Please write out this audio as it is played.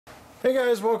Hey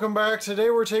guys, welcome back. Today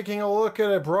we're taking a look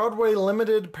at a Broadway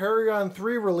limited Paragon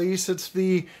 3 release. It's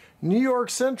the New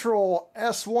York Central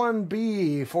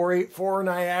S1b 484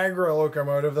 Niagara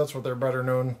locomotive. That's what they're better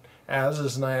known as,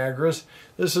 is Niagaras.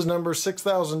 This is number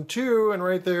 6002, and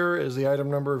right there is the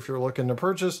item number if you're looking to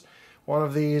purchase one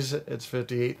of these. It's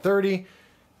 5830.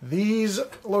 These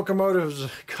locomotives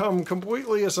come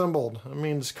completely assembled. That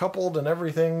means coupled and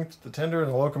everything, the tender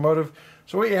and the locomotive.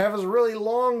 So what you have is a really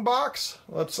long box.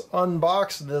 Let's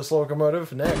unbox this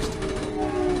locomotive next.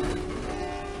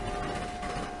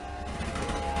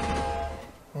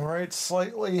 Alright,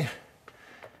 slightly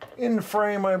in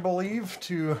frame, I believe,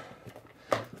 to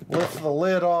lift the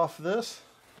lid off this.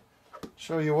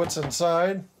 Show you what's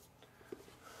inside.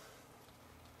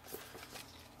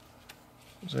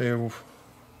 There's a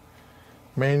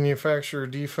manufacturer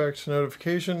defect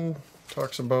notification.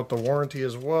 Talks about the warranty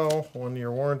as well, 1-year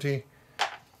warranty.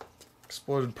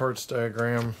 Exploded parts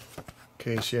diagram in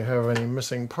case you have any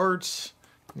missing parts.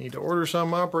 Need to order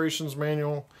some. Operations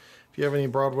manual. If you have any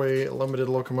Broadway limited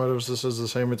locomotives, this is the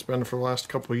same it's been for the last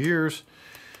couple of years.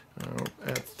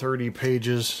 At 30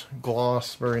 pages,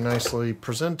 gloss, very nicely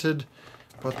presented.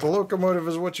 But the locomotive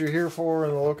is what you're here for,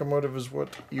 and the locomotive is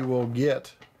what you will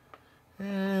get.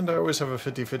 And I always have a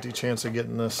 50-50 chance of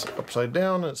getting this upside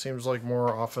down. It seems like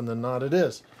more often than not it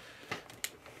is.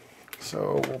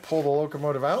 So we'll pull the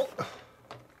locomotive out.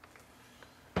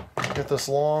 Get this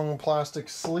long plastic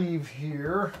sleeve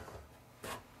here.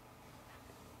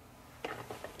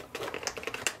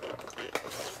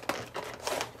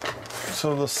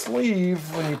 So the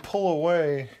sleeve, when you pull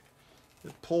away,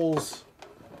 it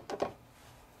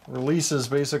releases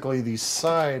basically these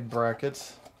side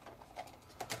brackets.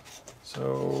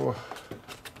 So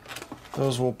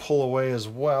those will pull away as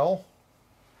well.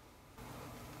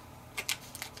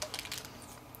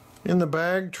 In the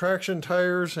bag, traction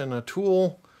tires and a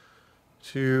tool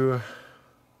to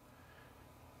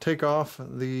take off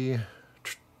the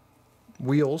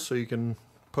wheels so you can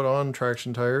put on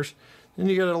traction tires. Then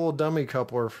you got a little dummy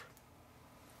coupler.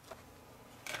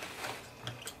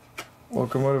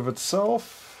 Locomotive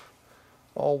itself,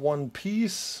 all one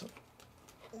piece.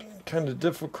 Kind of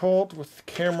difficult with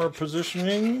camera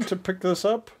positioning to pick this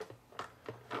up.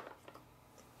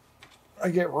 I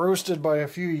get roasted by a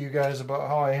few of you guys about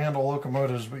how I handle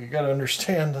locomotives, but you got to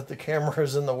understand that the camera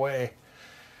is in the way.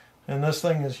 And this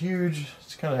thing is huge.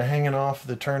 It's kind of hanging off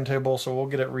the turntable, so we'll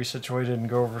get it resituated and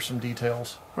go over some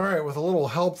details. Alright, with a little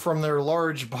help from their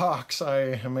large box,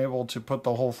 I am able to put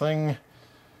the whole thing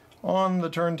on the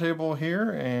turntable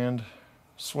here and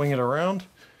swing it around.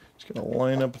 Just going to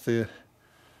line up the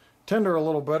tender a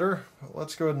little better. But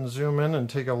let's go ahead and zoom in and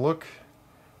take a look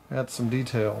at some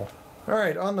detail.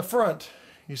 Alright, on the front,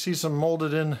 you see some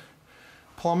molded in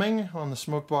plumbing on the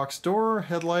smoke box door,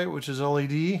 headlight, which is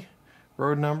LED,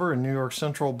 road number, and New York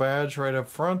Central badge right up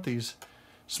front. These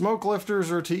smoke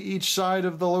lifters are to each side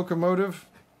of the locomotive.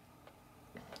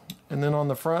 And then on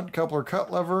the front, coupler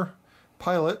cut lever,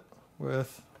 pilot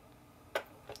with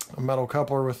a metal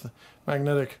coupler with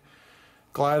magnetic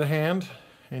glad hand.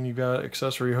 And you've got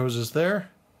accessory hoses there.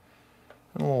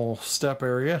 And a little step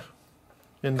area.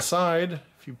 Inside,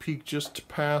 if you peek just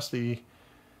past the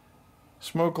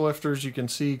smoke lifters, you can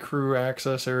see crew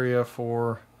access area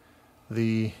for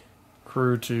the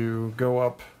crew to go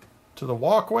up to the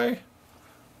walkway.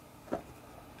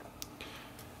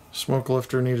 Smoke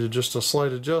lifter needed just a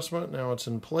slight adjustment. Now it's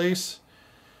in place.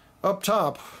 Up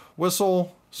top,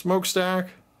 whistle,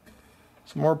 smokestack.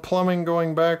 Some more plumbing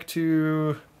going back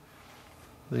to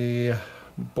the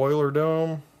boiler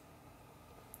dome.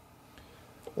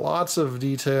 Lots of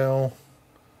detail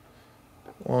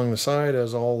along the side,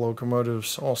 as all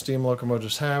locomotives, all steam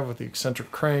locomotives have, with the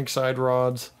eccentric crank, side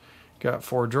rods. Got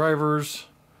 4 drivers.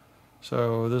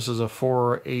 So this is a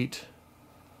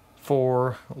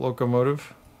 484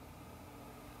 locomotive.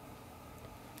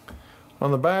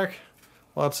 On the back,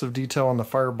 lots of detail on the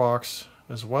firebox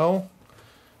as well,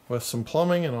 with some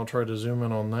plumbing, and I'll try to zoom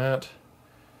in on that.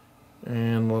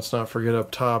 And let's not forget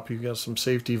up top, you've got some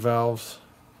safety valves.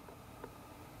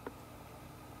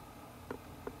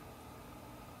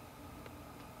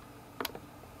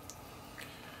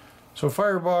 So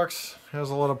firebox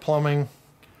has a lot of plumbing.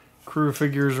 Crew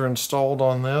figures are installed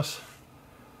on this.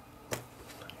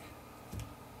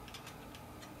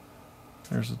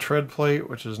 There's the tread plate,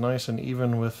 which is nice and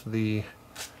even with the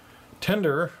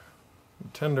tender. The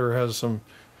tender has some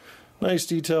nice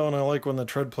detail, and I like when the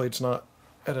tread plate's not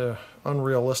at an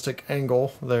unrealistic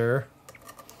angle there.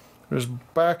 There's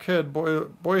backhead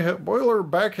boiler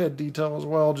backhead detail as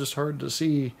well, just hard to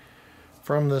see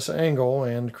from this angle,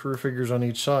 and crew figures on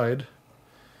each side.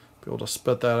 Be able to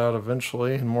spit that out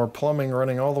eventually, and more plumbing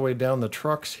running all the way down the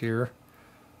trucks here.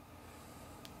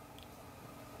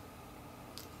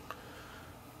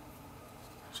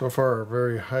 So far, a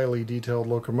very highly detailed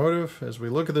locomotive. As we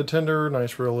look at the tender,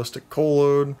 nice realistic coal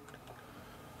load.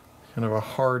 Kind of a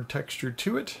hard texture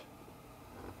to it.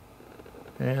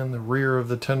 And the rear of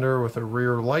the tender with a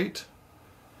rear light.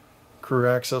 Crew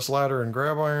access ladder and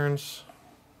grab irons.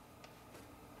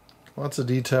 Lots of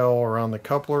detail around the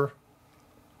coupler.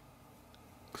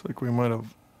 Looks like we might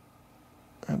have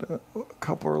had a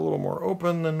coupler a little more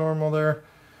open than normal there.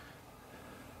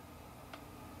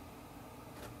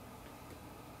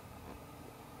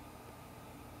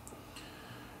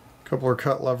 Coupler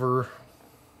cut lever.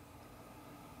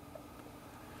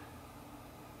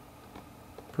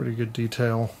 Pretty good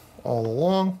detail all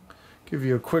along. Give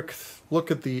you a quick look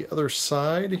at the other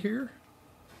side here.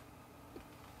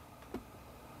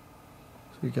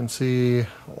 So you can see a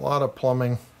lot of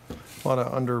plumbing, a lot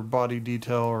of underbody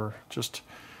detail, or just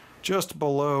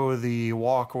below the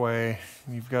walkway.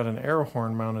 You've got an air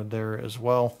horn mounted there as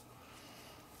well.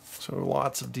 So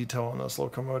lots of detail on this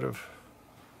locomotive.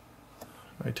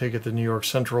 I take it the New York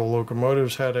Central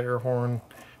locomotives had an air horn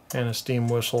and a steam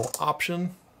whistle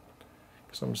option,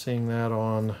 because I'm seeing that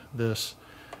on this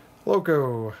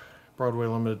Loco Broadway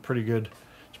Limited pretty good,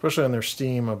 especially on their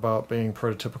steam, about being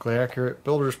prototypically accurate.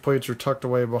 Builder's plates are tucked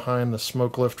away behind the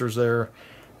smoke lifters there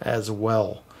as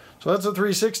well. So that's a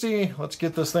 360. Let's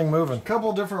get this thing moving. A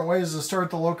couple different ways to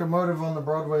start the locomotive on the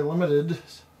Broadway Limited,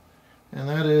 and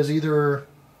that is either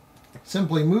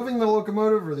simply moving the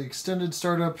locomotive or the extended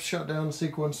startup shutdown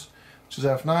sequence, which is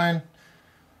F9.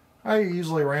 I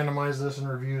usually randomize this in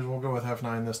reviews. We'll go with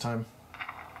F9 this time.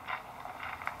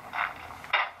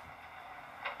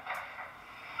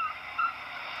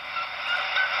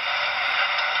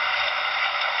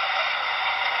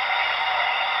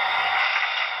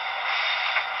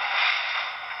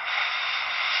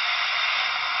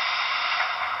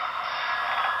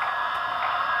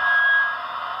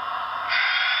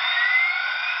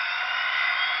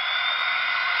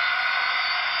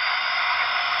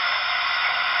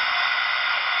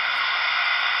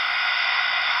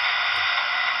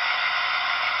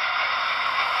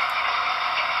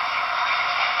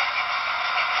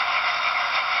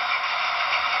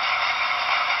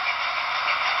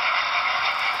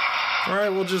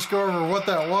 Alright, we'll just go over what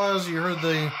that was. You heard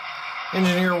the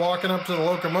engineer walking up to the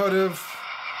locomotive,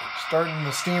 starting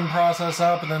the steam process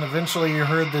up, and then eventually you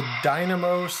heard the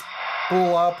dynamo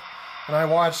spool up, and I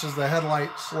watched as the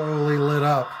headlight slowly lit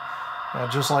up.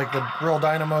 Just like the real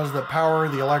dynamos that power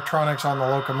the electronics on the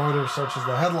locomotive, such as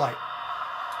the headlight.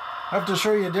 I have to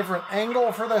show you a different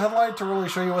angle for the headlight to really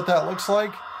show you what that looks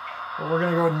like. But we're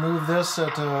going to go ahead and move this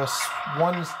at we're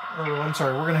going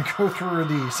to go through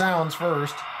the sounds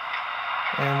first.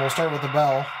 And we'll start with the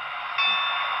bell.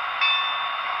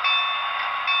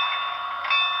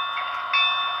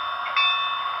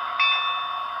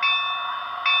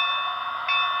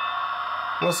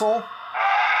 Whistle.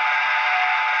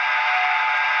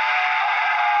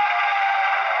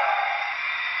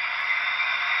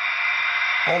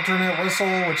 Alternate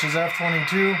whistle, which is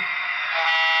F22.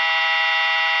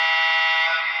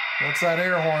 That's that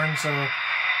air horn, so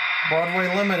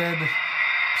Broadway Limited,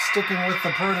 sticking with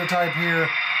the prototype here,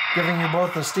 giving you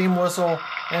both the steam whistle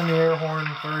and the air horn.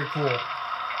 Very cool.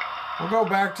 We'll go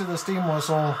back to the steam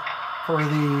whistle for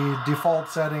the default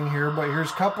setting here, but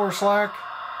here's coupler slack.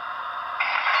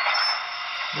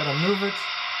 Gotta move it.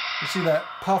 You see that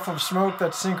puff of smoke?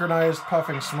 That's synchronized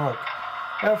puffing smoke.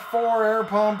 F4 air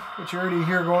pump, which you already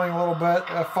hear going a little bit.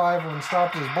 F5 when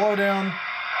stopped is blowdown.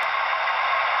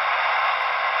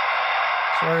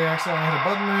 Sorry, I accidentally hit a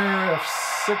button there.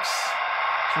 F6 is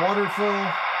water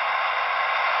fill.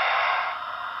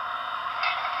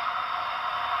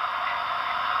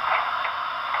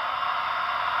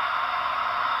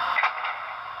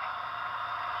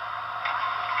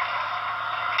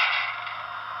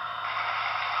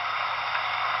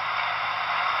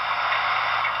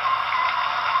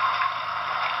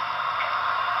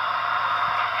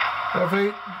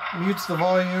 F8 mutes the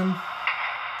volume.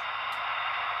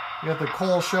 You got the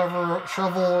coal shovel or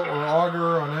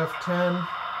auger on F10.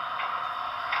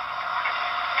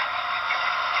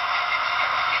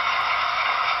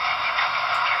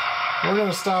 We're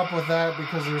going to stop with that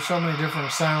because there's so many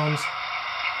different sounds.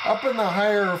 Up in the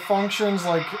higher functions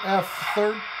like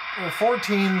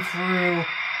F14 through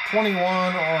 21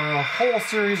 are a whole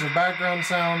series of background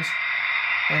sounds,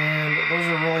 and those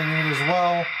are really neat as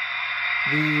well.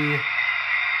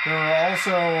 There are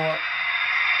also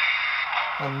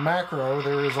a macro.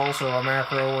 There is also a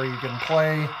macro where you can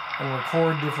play and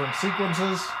record different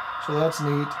sequences. So that's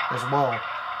neat as well.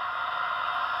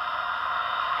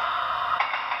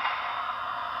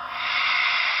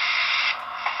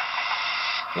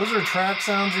 Those are track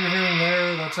sounds you're hearing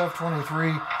there. That's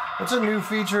F23. That's a new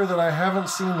feature that I haven't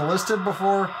seen listed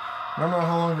before. I don't know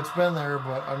how long it's been there,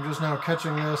 but I'm just now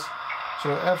catching this.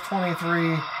 So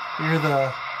F23, you hear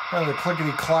the kind of the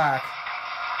clickety-clack.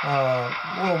 A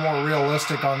little more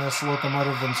realistic on this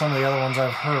locomotive than some of the other ones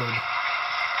I've heard.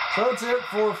 So that's it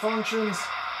for functions,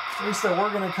 at least that we're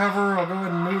going to cover. I'll go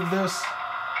ahead and move this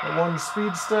at one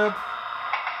speed step.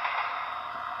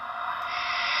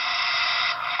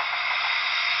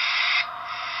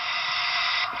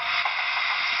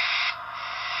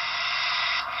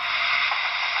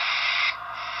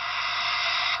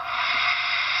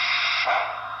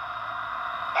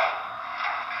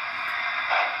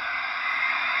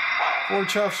 4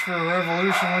 chuffs for a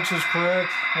revolution, which is correct.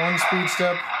 1 speed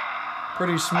step,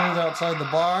 pretty smooth outside the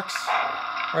box,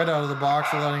 right out of the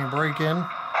box without any break-in.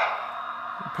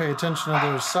 Pay attention to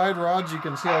those side rods. You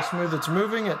can see how smooth it's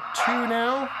moving at 2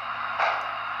 now.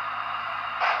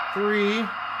 3,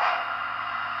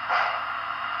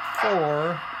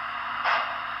 4,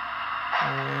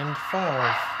 and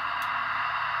 5.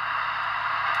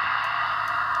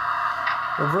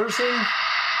 Reversing.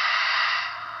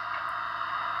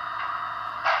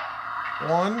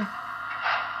 1,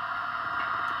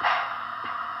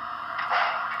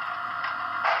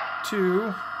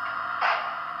 2,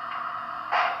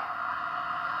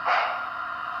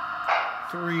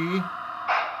 3,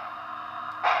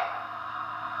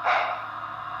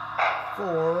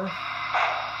 4,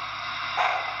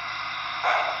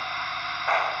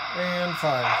 and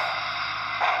 5.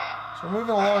 So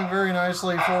moving along very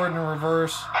nicely forward and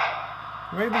reverse.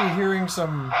 You may be hearing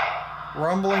some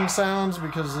rumbling sounds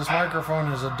because this microphone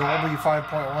is a Dolby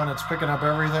 5.1. It's picking up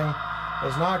everything.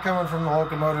 It's not coming from the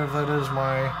locomotive. That is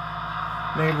my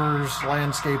neighbor's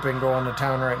landscaping going to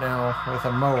town right now with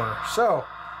a mower. So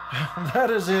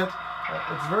that is it.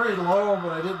 It's very low,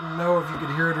 but I didn't know if you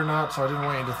could hear it or not, so I didn't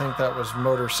want you to think that was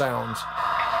motor sounds.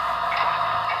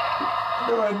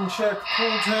 Go ahead and check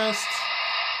pull test.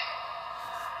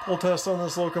 Pull test on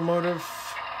this locomotive.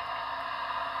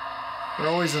 They're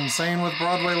always insane with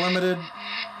Broadway Limited,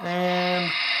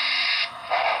 and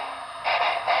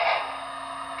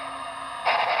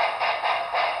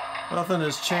nothing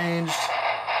has changed.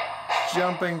 It's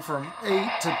jumping from 8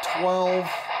 to 12.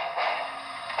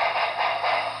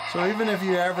 So even if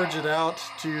you average it out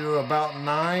to about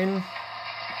 9,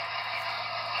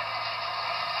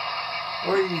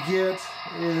 what you get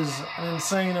is an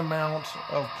insane amount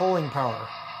of pulling power.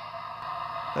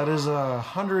 That is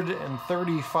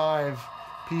 135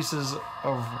 pieces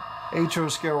of HO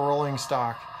scale rolling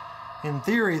stock. In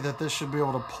theory, that this should be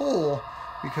able to pull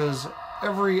because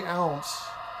every ounce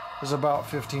is about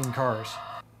 15 cars.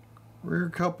 Rear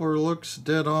coupler looks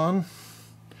dead on.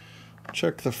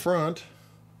 Check the front.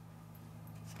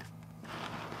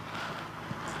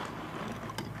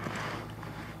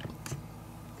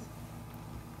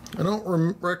 I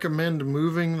don't recommend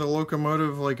moving the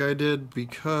locomotive like I did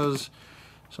because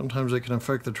sometimes it can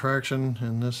affect the traction,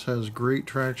 and this has great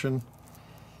traction.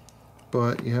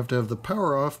 But you have to have the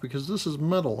power off because this is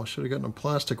metal. I should have gotten a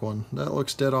plastic one. That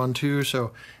looks dead on too.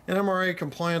 So NMRA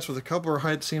compliance with the coupler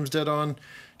height seems dead on.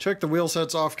 Check the wheel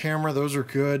sets off camera. Those are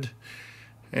good.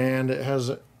 And it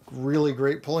has really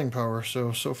great pulling power.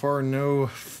 So far no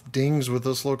dings with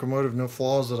this locomotive. No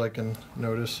flaws that I can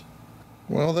notice.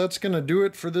 Well, that's going to do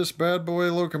it for this bad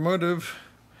boy locomotive.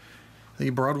 The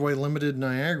Broadway Limited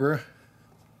Niagara.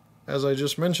 As I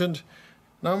just mentioned,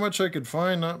 not much I could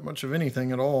find, not much of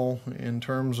anything at all in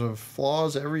terms of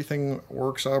flaws. Everything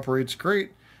works, operates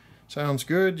great, sounds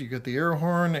good. You get the air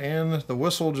horn and the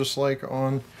whistle just like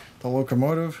on the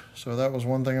locomotive. So that was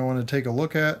one thing I wanted to take a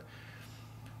look at.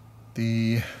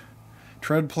 The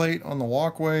tread plate on the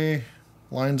walkway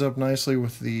lines up nicely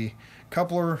with the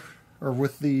coupler, or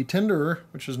with the tenderer,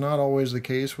 which is not always the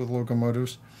case with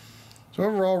locomotives. So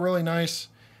overall, really nice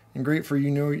and great for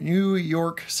you New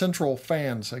York Central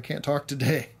fans. I can't talk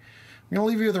today. I'm going to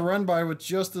leave you with a run-by with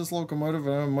just this locomotive.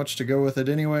 I don't have much to go with it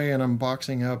anyway, and I'm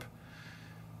boxing up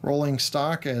rolling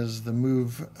stock as the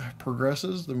move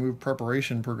progresses, the move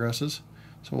preparation progresses.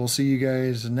 So we'll see you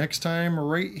guys next time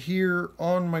right here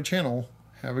on my channel.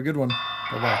 Have a good one.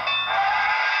 Bye-bye.